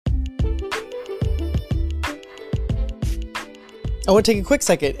I want to take a quick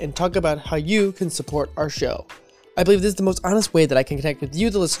second and talk about how you can support our show. I believe this is the most honest way that I can connect with you,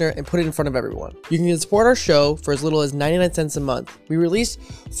 the listener, and put it in front of everyone. You can support our show for as little as 99 cents a month. We release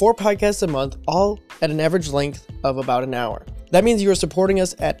 4 podcasts a month, all at an average length of about an hour. That means you are supporting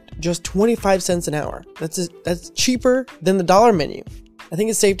us at just 25 cents an hour. That's cheaper than the dollar menu. I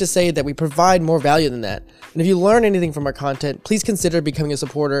think it's safe to say that we provide more value than that. And if you learn anything from our content, please consider becoming a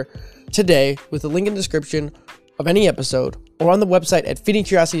supporter today with the link in the description of any episode or on the website at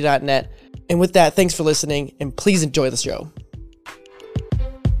feedingcuriosity.net. And with that, thanks for listening and please enjoy the show.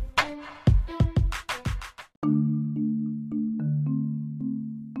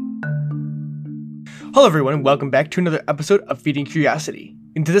 Hello everyone, and welcome back to another episode of Feeding Curiosity.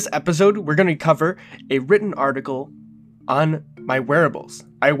 In this episode, we're going to cover a written article on my wearables.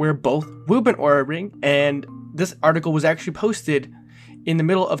 I wear both Whoop and Oura Ring, and this article was actually posted in the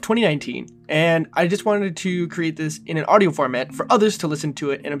middle of 2019, and I just wanted to create this in an audio format for others to listen to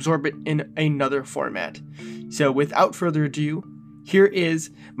it and absorb it in another format. So without further ado, here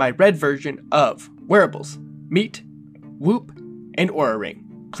is my read version of Wearables, Meet, Whoop, and Oura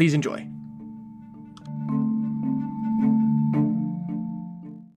Ring. Please enjoy.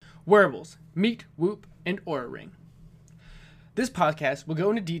 Wearables, Meet, Whoop, and Oura Ring. This podcast will go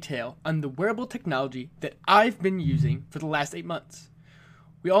into detail on the wearable technology that I've been using for the last 8 months.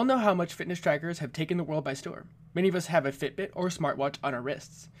 We all know how much fitness trackers have taken the world by storm. Many of us have a Fitbit or smartwatch on our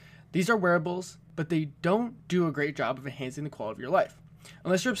wrists. These are wearables, but they don't do a great job of enhancing the quality of your life.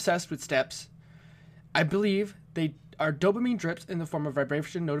 Unless you're obsessed with steps, I believe they are dopamine drips in the form of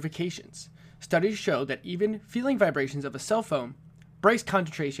vibration notifications. Studies show that even feeling vibrations of a cell phone breaks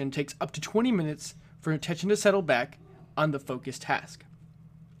concentration, takes up to 20 minutes for attention to settle back on the focused task.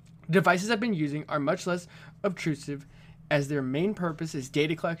 The devices I've been using are much less obtrusive, as their main purpose is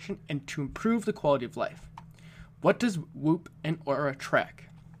data collection and to improve the quality of life. What does Whoop and Oura track?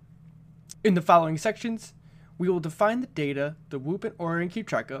 In the following sections, we will define the data the Whoop and Oura Ring keep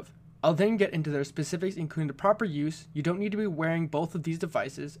track of. I'll then get into their specifics, including the proper use. You don't need to be wearing both of these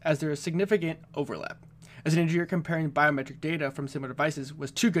devices, as there is significant overlap, as an engineer comparing biometric data from similar devices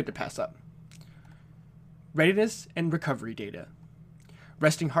was too good to pass up. Readiness and recovery data.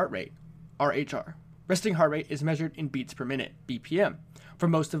 Resting heart rate, RHR. Resting heart rate is measured in beats per minute, BPM. For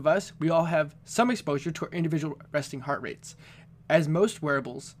most of us, we all have some exposure to our individual resting heart rates. As most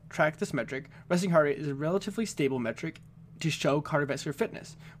wearables track this metric, resting heart rate is a relatively stable metric to show cardiovascular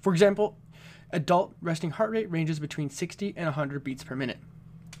fitness. For example, adult resting heart rate ranges between 60 and 100 beats per minute.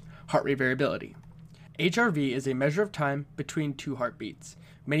 Heart rate variability. HRV is a measure of time between 2 heartbeats.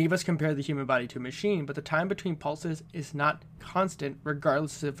 Many of us compare the human body to a machine, but the time between pulses is not constant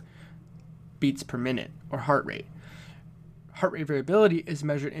regardless of beats per minute or heart rate. Heart rate variability is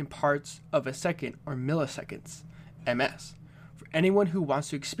measured in parts of a second or milliseconds, ms. For anyone who wants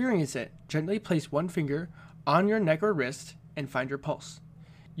to experience it, gently place one finger on your neck or wrist and find your pulse.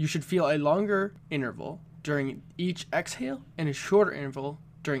 You should feel a longer interval during each exhale and a shorter interval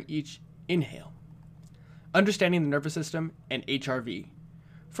during each inhale. Understanding the nervous system and HRV.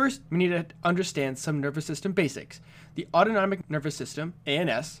 First, we need to understand some nervous system basics. The autonomic nervous system,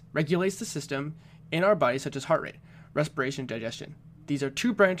 ANS, regulates the system in our body such as heart rate, respiration, and digestion. These are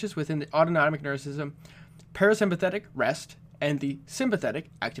 2 branches within the autonomic nervous system, parasympathetic, rest, and the sympathetic,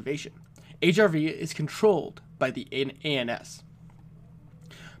 activation. HRV is controlled by the ANS.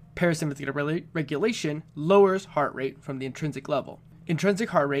 Parasympathetic regulation lowers heart rate from the intrinsic level. Intrinsic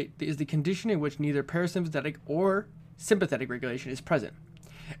heart rate is the condition in which neither parasympathetic or sympathetic regulation is present.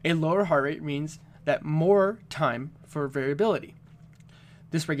 A lower heart rate means that more time for variability.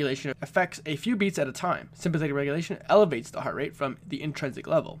 This regulation affects a few beats at a time. Sympathetic regulation elevates the heart rate from the intrinsic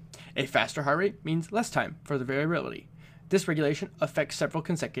level. A faster heart rate means less time for the variability. This regulation affects several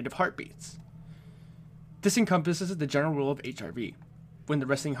consecutive heartbeats. This encompasses the general rule of HRV. When the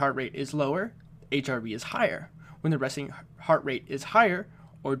resting heart rate is lower, HRV is higher. When the resting heart rate is higher,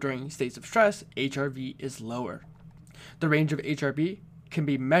 or during states of stress, HRV is lower. The range of HRV can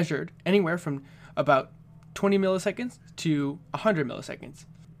be measured anywhere from about 20 milliseconds to 100 milliseconds.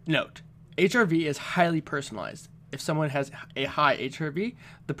 Note, HRV is highly personalized. If someone has a high HRV,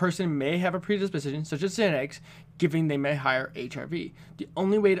 the person may have a predisposition, such as genetics, giving them a higher HRV. The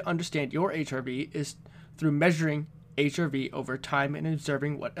only way to understand your HRV is through measuring HRV over time and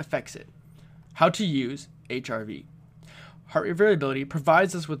observing what affects it. How to use HRV. Heart rate variability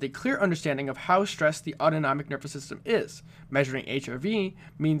provides us with a clear understanding of how stressed the autonomic nervous system is. Measuring HRV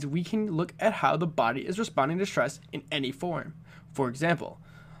means we can look at how the body is responding to stress in any form. For example,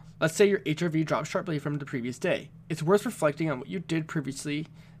 let's say your HRV drops sharply from the previous day. It's worth reflecting on what you did previously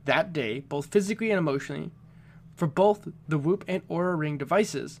that day, both physically and emotionally. For both the Whoop and Oura Ring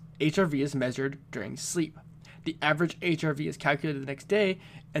devices, HRV is measured during sleep. The average HRV is calculated the next day,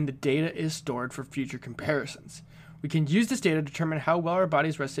 and the data is stored for future comparisons. We can use this data to determine how well our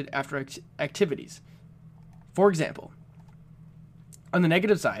bodies rested after activities. For example, on the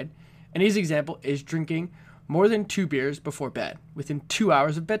negative side, an easy example is drinking more than 2 beers before bed, within 2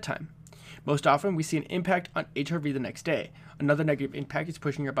 hours of bedtime. Most often, we see an impact on HRV the next day. Another negative impact is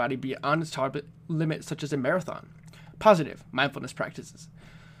pushing your body beyond its tolerable limit, such as a marathon. Positive mindfulness practices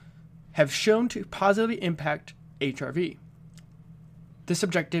have shown to positively impact HRV. This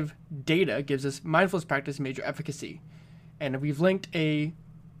objective data gives us mindfulness practice major efficacy, and we've linked a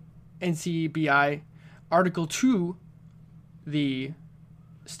NCBI article to the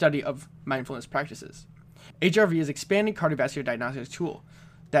study of mindfulness practices. HRV is an expanding cardiovascular diagnostics tool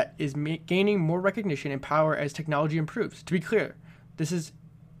that is gaining more recognition and power as technology improves. To be clear, this is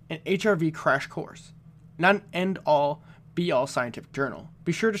an HRV crash course, not an end-all, be-all scientific journal.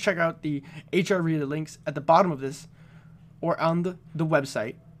 Be sure to check out the HRV links at the bottom of this or on the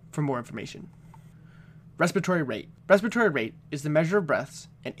website for more information. Respiratory rate. Respiratory rate is the measure of breaths.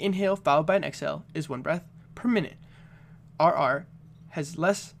 An inhale followed by an exhale is 1 breath per minute. RR has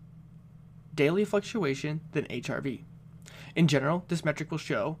less daily fluctuation than HRV. In general, this metric will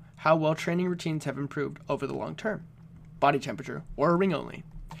show how well training routines have improved over the long term. Body temperature, Oura Ring only.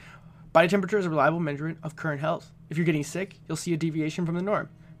 Body temperature is a reliable measurement of current health. If you're getting sick, you'll see a deviation from the norm.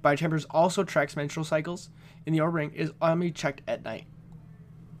 Body temperature also tracks menstrual cycles, and the Oura Ring is only checked at night.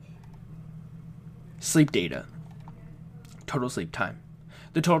 Sleep data. Total sleep time.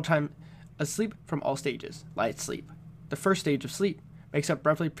 The total time asleep from all stages. Light sleep. The first stage of sleep makes up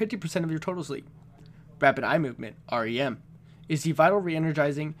roughly 50% of your total sleep. Rapid eye movement, REM, is the vital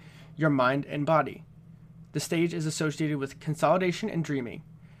re-energizing your mind and body. The stage is associated with consolidation and dreaming.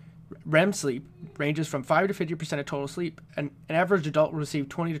 REM sleep ranges from 5 to 50% of total sleep, and an average adult will receive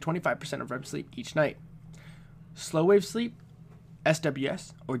 20 to 25% of REM sleep each night. Slow wave sleep,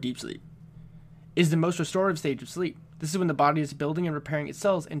 SWS, or deep sleep, is the most restorative stage of sleep. This is when the body is building and repairing its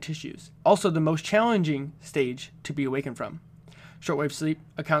cells and tissues. Also the most challenging stage to be awakened from. Shortwave sleep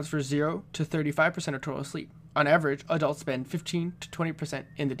accounts for 0 to 35% of total sleep. On average, adults spend 15 to 20%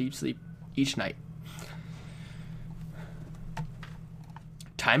 in the deep sleep each night.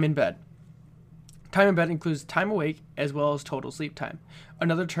 Time in bed. Time in bed includes time awake as well as total sleep time.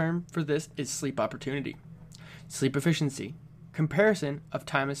 Another term for this is sleep opportunity. Sleep efficiency. Comparison of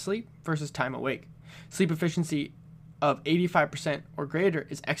time asleep versus time awake. Sleep efficiency of 85% or greater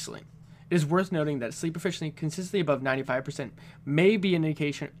is excellent. It is worth noting that sleep efficiency consistently above 95% may be an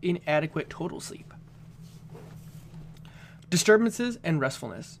indication of inadequate total sleep. Disturbances and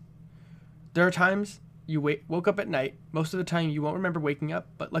restfulness. There are times you woke up at night. Most of the time you won't remember waking up,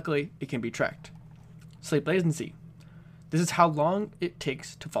 but luckily it can be tracked. Sleep latency. This is how long it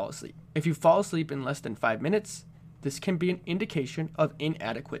takes to fall asleep. If you fall asleep in less than 5 minutes, this can be an indication of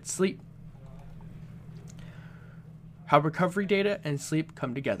inadequate sleep. How recovery data and sleep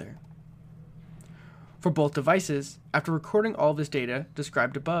come together. For both devices, after recording all of this data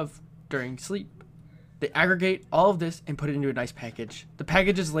described above during sleep, they aggregate all of this and put it into a nice package. The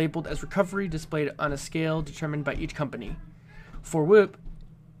package is labeled as recovery, displayed on a scale determined by each company. For Whoop,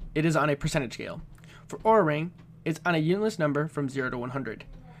 it is on a percentage scale. For Oura Ring, it's on a unitless number from 0 to 100.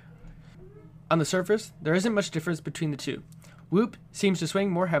 On the surface, there isn't much difference between the two. Whoop seems to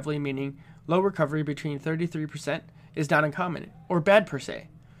swing more heavily, meaning low recovery between 33% is not uncommon, or bad per se,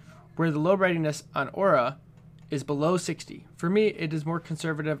 where the low readiness on Oura is below 60. For me, it is more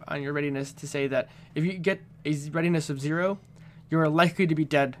conservative on your readiness to say that if you get a readiness of 0, you are likely to be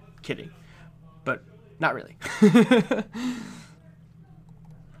dead. Kidding. But not really.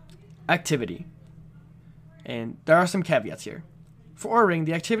 Activity. And there are some caveats here. For Oura Ring,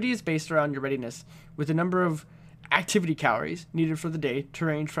 the activity is based around your readiness, with the number of activity calories needed for the day to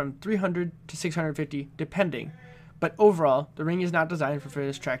range from 300 to 650 depending. But overall, the ring is not designed for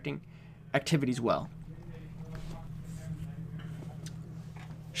fitness tracking activities well.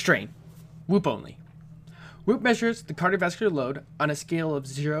 Strain. Whoop only. Whoop measures the cardiovascular load on a scale of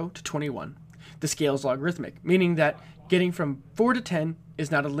 0 to 21. The scale is logarithmic, meaning that getting from 4 to 10 is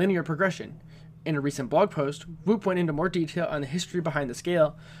not a linear progression. In a recent blog post, Whoop went into more detail on the history behind the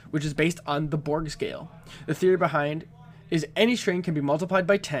scale, which is based on the Borg scale. The theory behind is any strain can be multiplied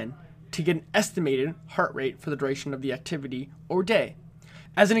by 10 to get an estimated heart rate for the duration of the activity or day.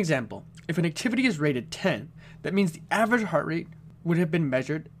 As an example, if an activity is rated 10, that means the average heart rate would have been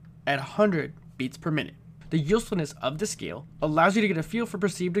measured at 100 beats per minute. The usefulness of the scale allows you to get a feel for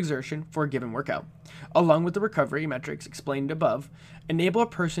perceived exertion for a given workout, along with the recovery metrics explained above, enable a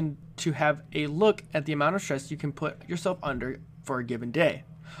person to have a look at the amount of stress you can put yourself under for a given day.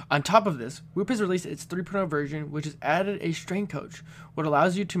 On top of this, Whoop has released its 3.0 version, which has added a strain coach, which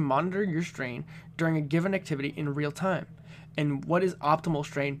allows you to monitor your strain during a given activity in real time, and what is optimal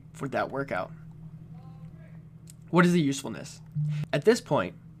strain for that workout. What is the usefulness? At this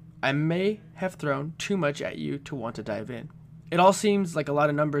point, I may have thrown too much at you to want to dive in. It all seems like a lot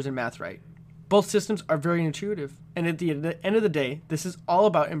of numbers and math, right? Both systems are very intuitive, and at the end of the day, this is all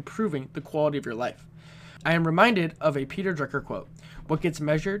about improving the quality of your life. I am reminded of a Peter Drucker quote, "What gets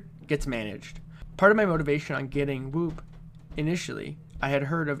measured gets managed." Part of my motivation on getting Whoop, initially, I had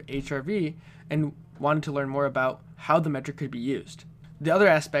heard of HRV and wanted to learn more about how the metric could be used. The other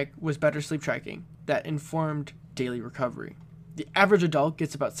aspect was better sleep tracking that informed daily recovery. The average adult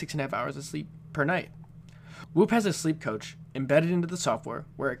gets about 6.5 hours of sleep per night. Whoop has a sleep coach embedded into the software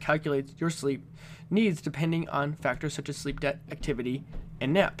where it calculates your sleep needs depending on factors such as sleep debt, activity,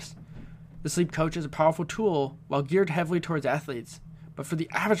 and naps. The sleep coach is a powerful tool while geared heavily towards athletes, but for the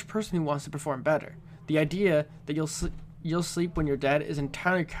average person who wants to perform better, the idea that you'll sleep when you're dead is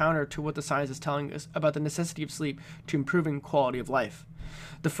entirely counter to what the science is telling us about the necessity of sleep to improving quality of life.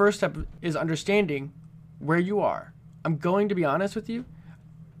 The first step is understanding where you are. I'm going to be honest with you,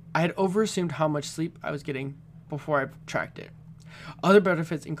 I had overassumed how much sleep I was getting before I tracked it. Other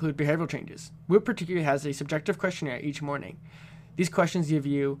benefits include behavioral changes. Whoop particularly has a subjective questionnaire each morning. These questions give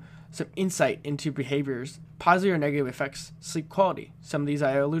you some insight into behaviors, positive or negative affects sleep quality. Some of these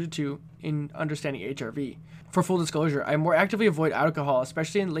I alluded to in understanding HRV. For full disclosure, I more actively avoid alcohol,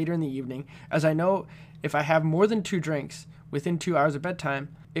 especially later in the evening, as I know if I have more than 2 drinks within 2 hours of bedtime,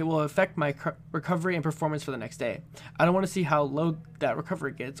 it will affect my recovery and performance for the next day. I don't want to see how low that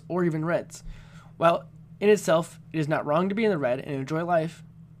recovery gets, or even reds. While in itself, it is not wrong to be in the red and enjoy life,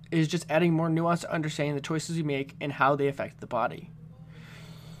 it is just adding more nuance to understanding the choices we make and how they affect the body.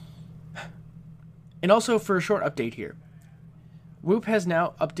 And also for a short update here, Whoop has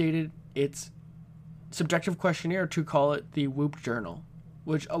now updated its subjective questionnaire to call it the Whoop Journal,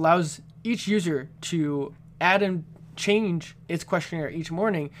 which allows each user to add and change its questionnaire each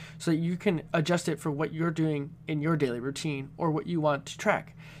morning so that you can adjust it for what you're doing in your daily routine or what you want to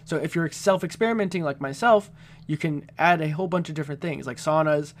track. So if you're self-experimenting like myself, you can add a whole bunch of different things like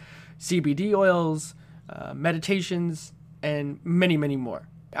saunas, CBD oils, meditations, and many, many more.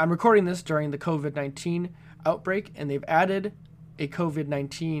 I'm recording this during the COVID-19 outbreak, and they've added a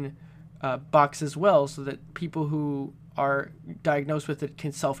COVID-19 box as well so that people who are diagnosed with it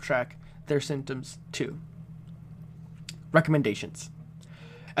can self-track their symptoms too. Recommendations.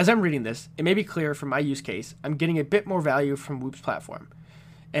 As I'm reading this, it may be clear from my use case, I'm getting a bit more value from Whoop's platform.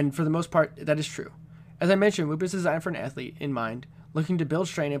 And for the most part, that is true. As I mentioned, Whoop is designed for an athlete in mind, looking to build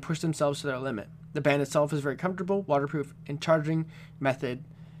strain and push themselves to their limit. The band itself is very comfortable, waterproof, and charging method.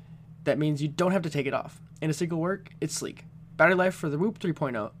 That means you don't have to take it off. In a single work, it's sleek. Battery life for the Whoop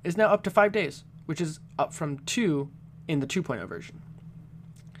 3.0 is now up to 5 days, which is up from 2 in the 2.0 version.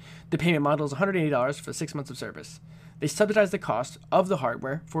 The payment model is $180 for 6 months of service. They subsidize the cost of the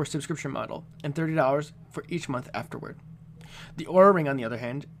hardware for a subscription model and $30 for each month afterward. The Oura Ring, on the other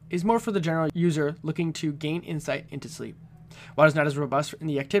hand, is more for the general user looking to gain insight into sleep. While it's not as robust in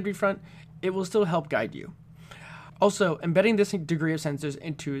the activity front, it will still help guide you. Also, embedding this degree of sensors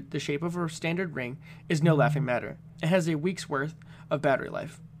into the shape of a standard ring is no laughing matter. It has a week's worth of battery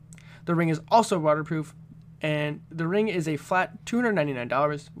life. The ring is also waterproof, and the ring is a flat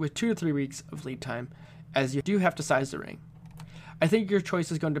 $299 with 2 to 3 weeks of lead time, as you do have to size the ring. I think your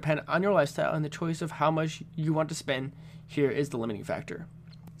choice is going to depend on your lifestyle, and the choice of how much you want to spend here is the limiting factor.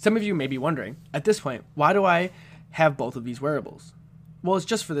 Some of you may be wondering, at this point, why do I have both of these wearables? Well, it's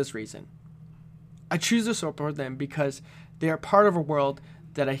just for this reason. I choose to support them because they are part of a world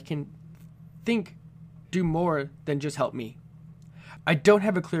that I can think do more than just help me. I don't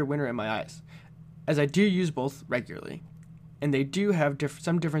have a clear winner in my eyes, as I do use both regularly, and they do have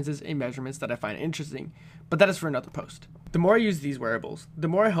some differences in measurements that I find interesting, but that is for another post. The more I use these wearables, the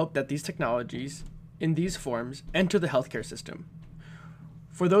more I hope that these technologies in these forms enter the healthcare system.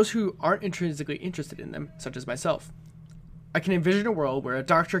 For those who aren't intrinsically interested in them, such as myself, I can envision a world where a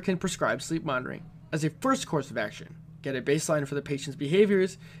doctor can prescribe sleep monitoring as a first course of action, get a baseline for the patient's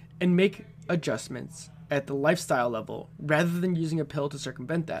behaviors, and make adjustments at the lifestyle level rather than using a pill to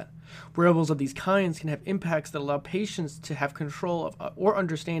circumvent that. Wearables of these kinds can have impacts that allow patients to have control of or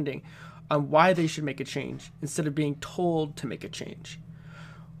understanding on why they should make a change instead of being told to make a change.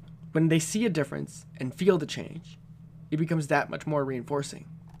 When they see a difference and feel the change, it becomes that much more reinforcing,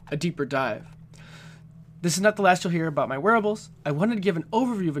 a deeper dive. This is not the last you'll hear about my wearables. I wanted to give an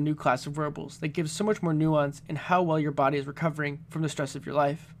overview of a new class of wearables that gives so much more nuance in how well your body is recovering from the stress of your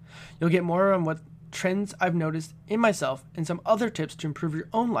life. You'll get more on what trends I've noticed in myself and some other tips to improve your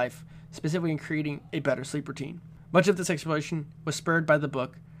own life, specifically in creating a better sleep routine. Much of this exploration was spurred by the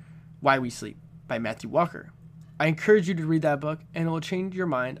book Why We Sleep by Matthew Walker. I encourage you to read that book, and it will change your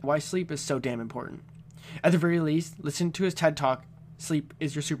mind why sleep is so damn important. At the very least, listen to his TED Talk, Sleep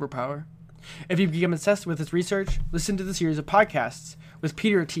is Your Superpower. If you become obsessed with his research, listen to the series of podcasts with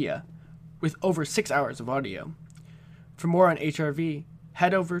Peter Attia with over 6 hours of audio. For more on HRV,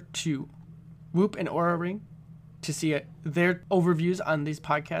 head over to Whoop and Oura Ring to see their overviews on these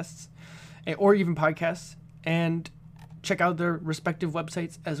podcasts, or even podcasts, and check out their respective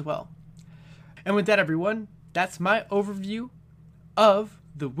websites as well. And with that, everyone, that's my overview of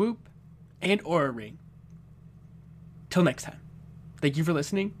the Whoop and Oura Ring. Till next time, thank you for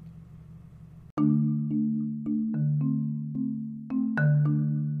listening.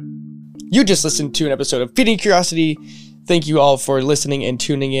 You just listened to an episode of Feeding Curiosity. Thank you all for listening and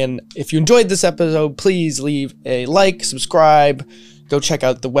tuning in. If you enjoyed this episode, please leave a like, subscribe, go check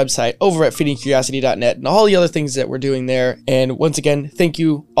out the website over at feedingcuriosity.net and all the other things that we're doing there. And once again, thank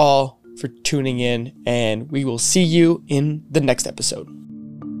you all for tuning in, and we will see you in the next episode.